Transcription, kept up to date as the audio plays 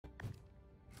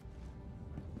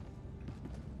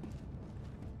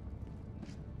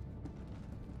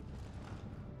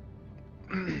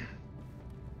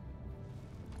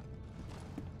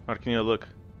Marquinhos, look.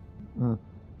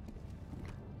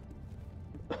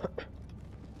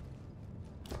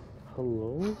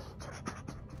 Hello?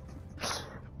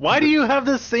 Why do you have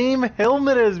the same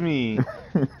helmet as me?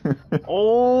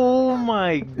 Oh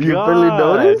my god. You barely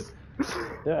noticed?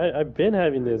 Yeah, I've been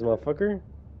having this, motherfucker.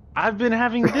 I've been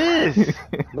having this.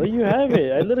 No, you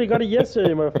haven't. I literally got it yesterday,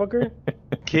 motherfucker.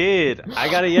 Kid, I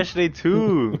got it yesterday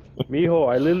too.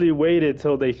 Mijo, I literally waited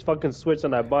till they fucking switched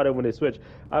and I bought it when they switched.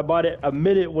 I bought it a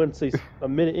minute in. When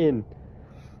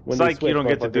It's they like switched, you don't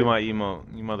get to do motherfucker. my emote,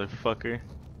 you motherfucker.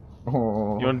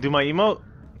 Oh. You want to do my emote?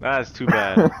 That's too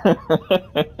bad. How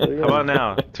about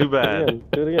now? Too bad.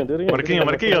 Do it again, do it again. Marquinhos,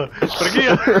 Marquinhos,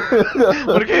 Marquinhos,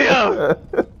 Marquinhos.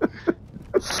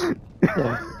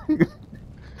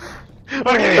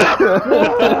 Marquinhos.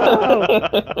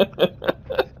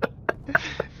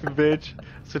 Bitch,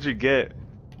 that's what you get.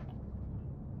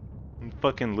 I'm a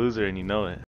fucking loser and you know it.